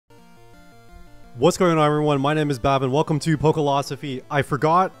What's going on, everyone? My name is Bab and welcome to Pokélosophy. I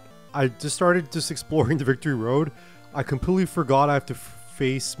forgot, I just started exploring the Victory Road. I completely forgot I have to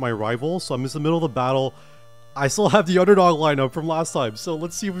face my rival, so I'm in the middle of the battle. I still have the underdog lineup from last time, so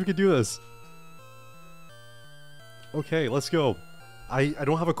let's see if we can do this. Okay, let's go. I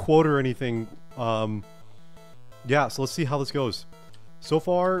don't have a quote or anything. Yeah, so let's see how this goes. So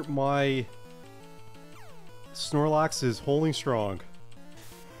far, my Snorlax is holding strong.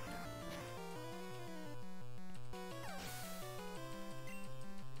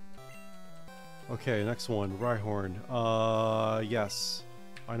 Okay, next one, Rhyhorn. Yes.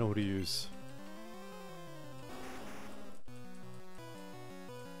 I know who to use.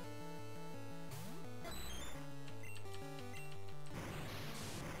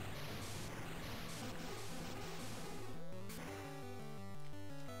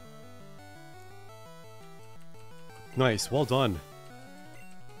 Nice, well done.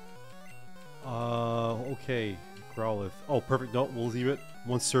 Okay, Growlithe. Oh, perfect. No, we'll leave it.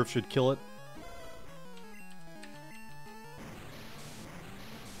 One Surf should kill it.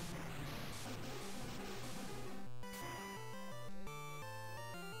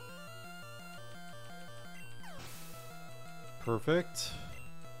 Perfect.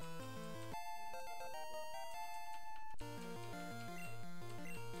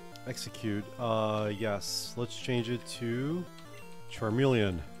 Execute. Yes. Let's change it to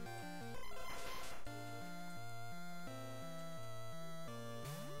Charmeleon.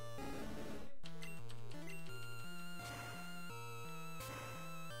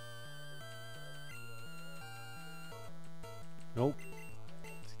 Nope.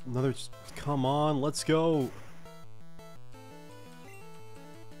 Another. Come on, let's go.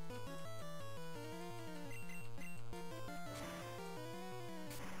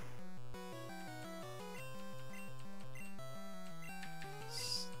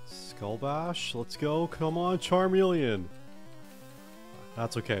 Skullbash, let's go. Come on, Charmeleon.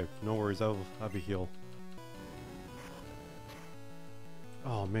 That's okay. No worries. That'll be heal.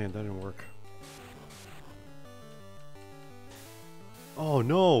 Oh man, that didn't work. Oh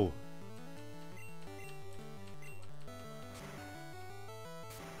no.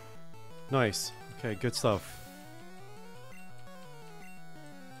 Nice. Okay, good stuff.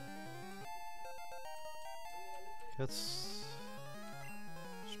 Let's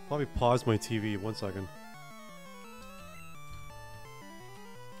should probably pause my TV. 1 second.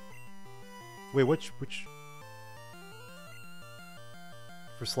 Wait, which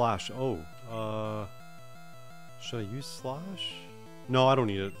for Slash? Oh, should I use Slash? No, I don't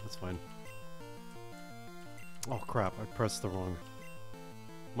need it. That's fine. Oh crap! I pressed the wrong.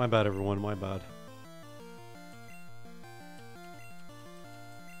 My bad, everyone. My bad.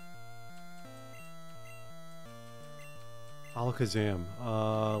 Alakazam.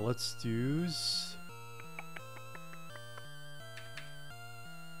 Let's use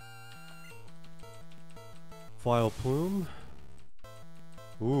Vile Plume.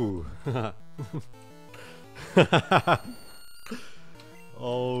 Ooh.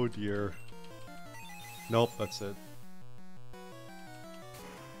 Oh dear. Nope, that's it.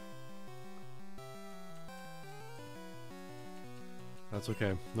 That's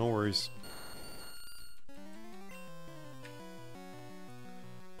okay. No worries.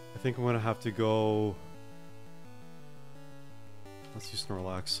 I think I'm gonna have to go. Let's use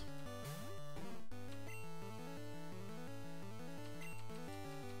Snorlax.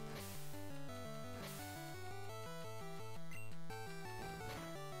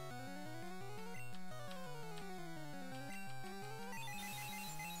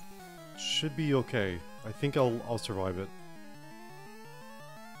 Should be okay. I think I'll survive it.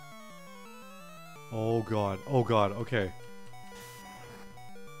 Oh god. Oh god. Okay.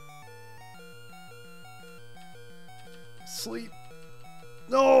 Sleep.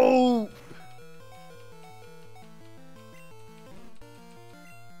 No.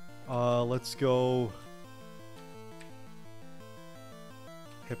 Let's go.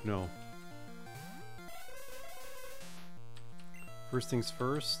 Hypno. First things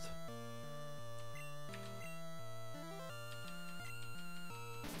first.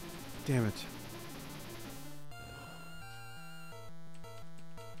 Damn it.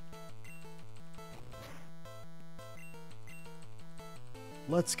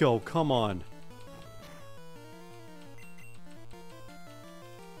 Let's go, come on.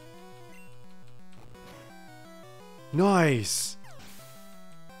 Nice!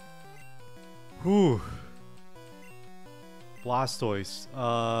 Whew. Blastoise.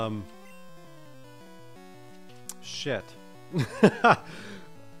 Shit.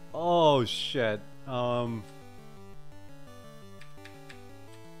 Oh shit.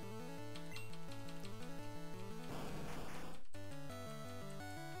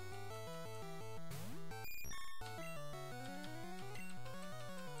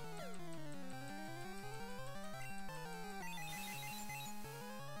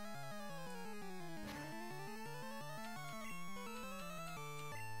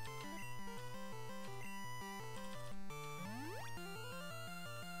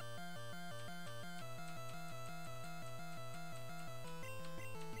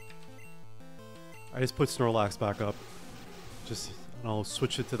 I just put Snorlax back up. Just, and I'll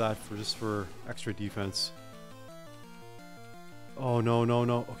switch it to that for just for extra defense. Oh no, no,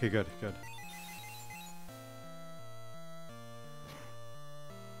 no. Okay, good, good.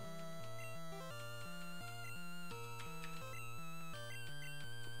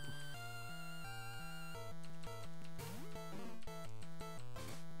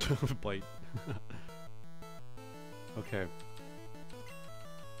 Bite. Okay.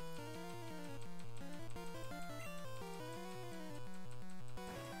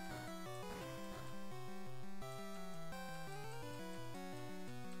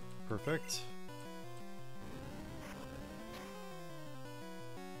 Perfect.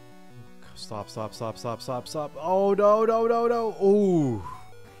 Stop, stop, stop, stop, stop, stop. Oh no, no, no, no. Ooh.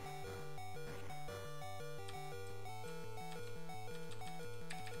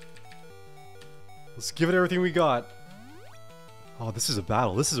 Let's give it everything we got. Oh, this is a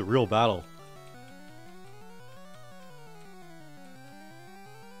battle. This is a real battle.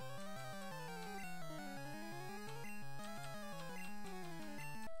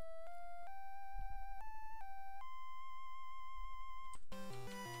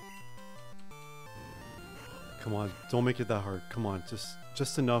 Come on, don't make it that hard. Come on,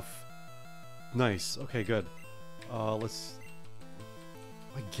 just enough. Nice. Okay, good. Let's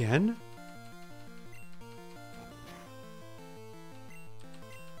again?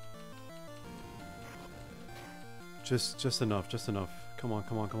 Just enough, just enough. Come on,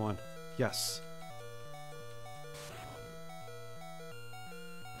 come on, come on. Yes.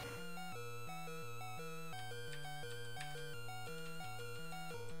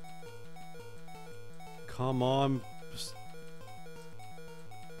 Come on. Just...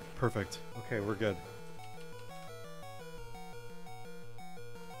 Perfect. Okay, we're good.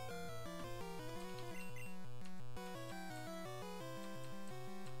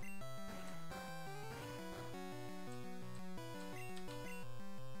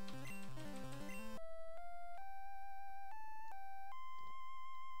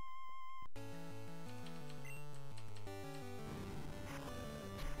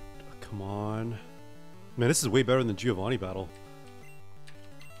 Come on. Man, this is way better than the Giovanni battle.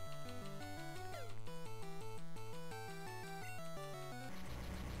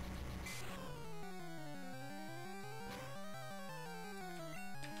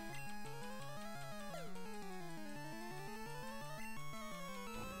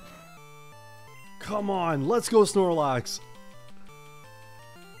 Come on, let's go Snorlax.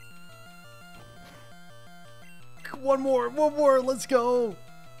 One more, let's go.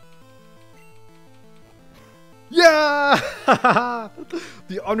 Yeah!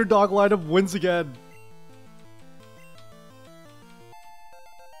 The underdog lineup wins again.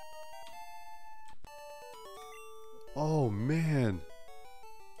 Oh, man.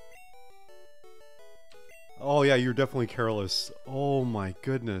 Oh, yeah, you're definitely careless. Oh, my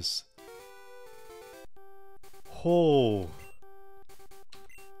goodness. Oh.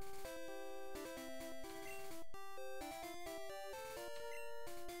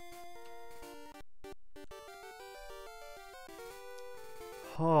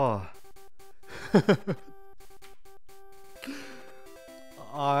 Oh.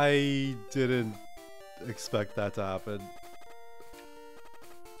 I didn't expect that to happen.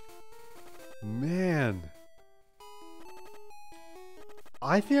 Man.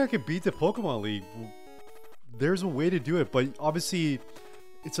 I think I could beat the Pokemon League. There's a way to do it, but obviously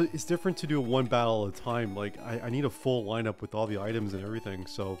it's different to do it one battle at a time. Like I need a full lineup with all the items and everything,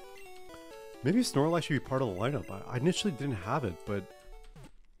 so maybe Snorlax should be part of the lineup. I initially didn't have it, but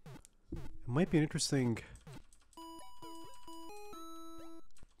it might be an interesting...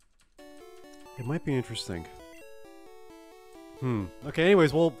 It might be interesting. Okay,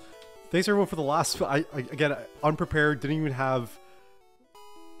 anyways, well, thanks everyone for the last... again, unprepared, didn't even have...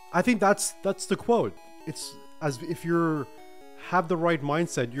 I think that's the quote. It's as if you're... have the right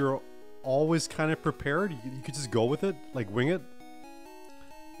mindset, you're always kind of prepared. You could just go with it, like wing it.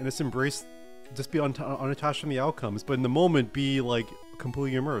 And just embrace... Just be unattached from the outcomes, but in the moment, be like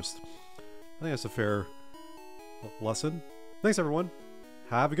completely immersed. I think that's a fair lesson. Thanks everyone.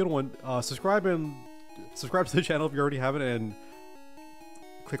 Have a good one. Subscribe to the channel if you already haven't, and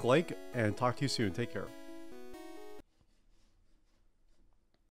click like, and talk to you soon. Take care.